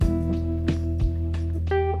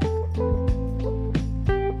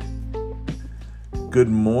Good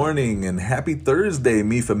morning and happy Thursday,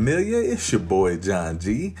 mi familia. It's your boy, John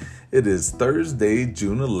G. It is Thursday,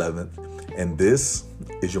 June 11th, and this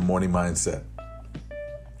is your morning mindset.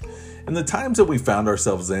 In the times that we found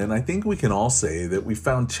ourselves in, I think we can all say that we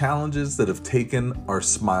found challenges that have taken our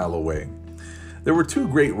smile away. There were two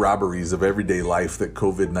great robberies of everyday life that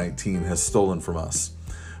COVID-19 has stolen from us.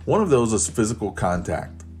 One of those is physical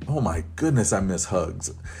contact. Oh my goodness, I miss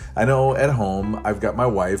hugs. I know at home, I've got my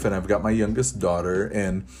wife and I've got my youngest daughter,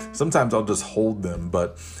 and sometimes I'll just hold them,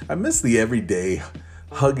 but I miss the everyday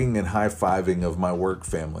hugging and high-fiving of my work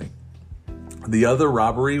family. The other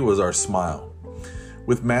robbery was our smile.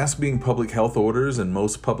 With masks being public health orders in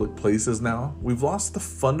most public places now, we've lost the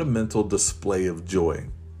fundamental display of joy.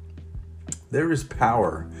 There is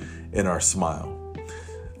power in our smile.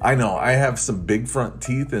 I know I have some big front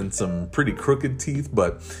teeth and some pretty crooked teeth,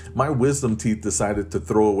 but my wisdom teeth decided to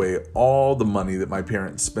throw away all the money that my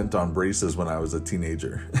parents spent on braces when I was a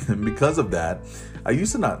teenager. And because of that, I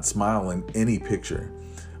used to not smile in any picture.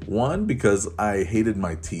 One, because I hated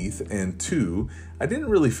my teeth, and two, I didn't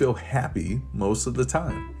really feel happy most of the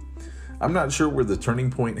time. I'm not sure where the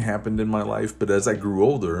turning point happened in my life, but as I grew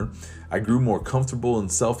older, I grew more comfortable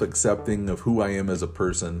and self-accepting of who I am as a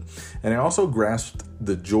person, and I also grasped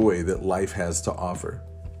the joy that life has to offer.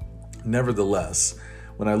 Nevertheless,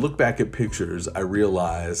 when I look back at pictures, I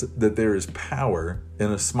realize that there is power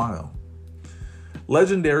in a smile.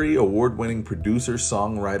 Legendary award-winning producer,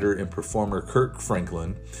 songwriter, and performer Kirk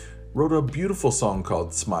Franklin wrote a beautiful song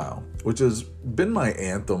called Smile, which has been my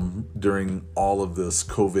anthem during all of this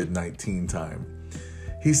COVID-19 time.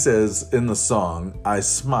 He says in the song, "I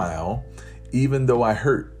smile, even though I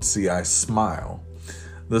hurt, see I smile."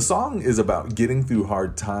 The song is about getting through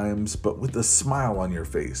hard times, but with a smile on your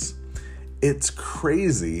face. It's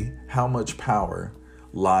crazy how much power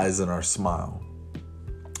lies in our smile.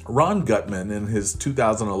 Ron Gutman, in his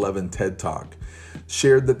 2011 TED Talk,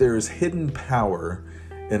 shared that there is hidden power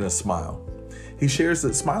in a smile. He shares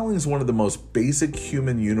that smiling is one of the most basic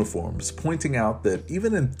human uniforms, pointing out that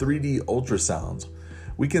even in 3D ultrasounds,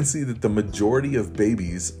 we can see that the majority of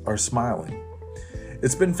babies are smiling.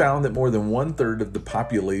 It's been found that more than 1/3 of the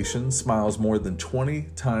population smiles more than 20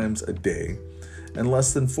 times a day, and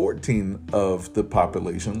less than 14% of the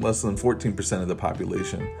population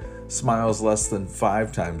smiles less than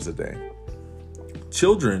 5 times a day.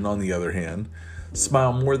 Children, on the other hand,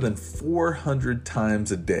 smile more than 400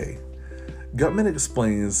 times a day. Gutman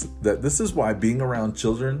explains that this is why being around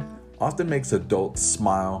children often makes adults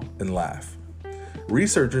smile and laugh.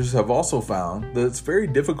 Researchers have also found that it's very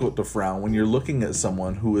difficult to frown when you're looking at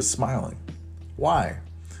someone who is smiling. Why?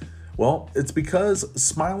 Well, it's because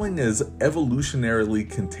smiling is evolutionarily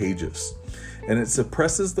contagious, and it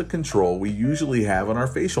suppresses the control we usually have on our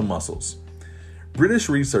facial muscles. British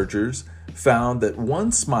researchers found that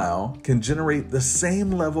one smile can generate the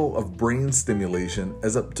same level of brain stimulation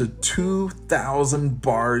as up to 2,000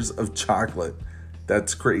 bars of chocolate.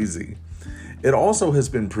 That's crazy. It also has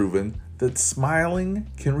been proven that smiling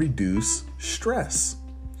can reduce stress.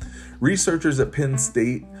 Researchers at Penn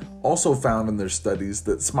State also found in their studies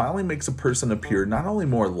that smiling makes a person appear not only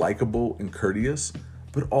more likable and courteous,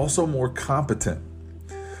 but also more competent.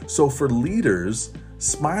 So for leaders,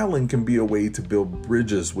 smiling can be a way to build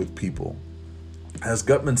bridges with people. As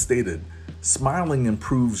Gutman stated, smiling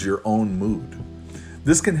improves your own mood.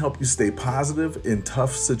 This can help you stay positive in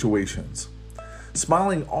tough situations.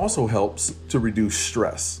 Smiling also helps to reduce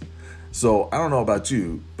stress. So I don't know about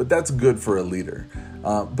you, but that's good for a leader.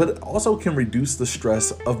 But it also can reduce the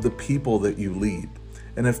stress of the people that you lead.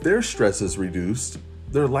 And if their stress is reduced,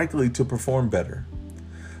 they're likely to perform better.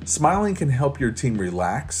 Smiling can help your team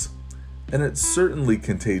relax, and it's certainly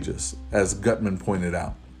contagious, as Gutman pointed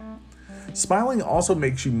out. Smiling also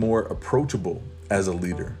makes you more approachable as a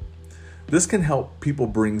leader. This can help people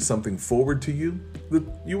bring something forward to you that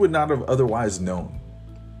you would not have otherwise known.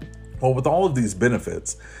 Well, with all of these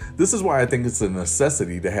benefits, this is why I think it's a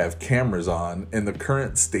necessity to have cameras on in the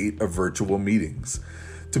current state of virtual meetings.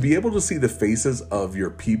 To be able to see the faces of your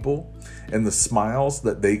people and the smiles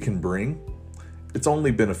that they can bring, it's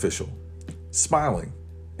only beneficial. Smiling,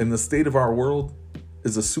 in the state of our world,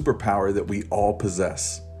 is a superpower that we all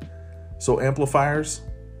possess. So amplifiers,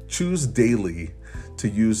 choose daily to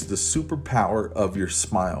use the superpower of your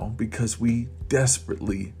smile because we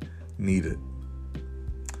desperately need it.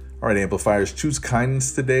 All right, amplifiers, choose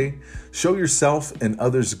kindness today. Show yourself and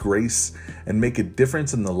others grace and make a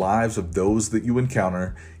difference in the lives of those that you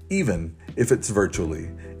encounter, even if it's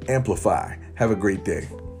virtually. Amplify. Have a great day.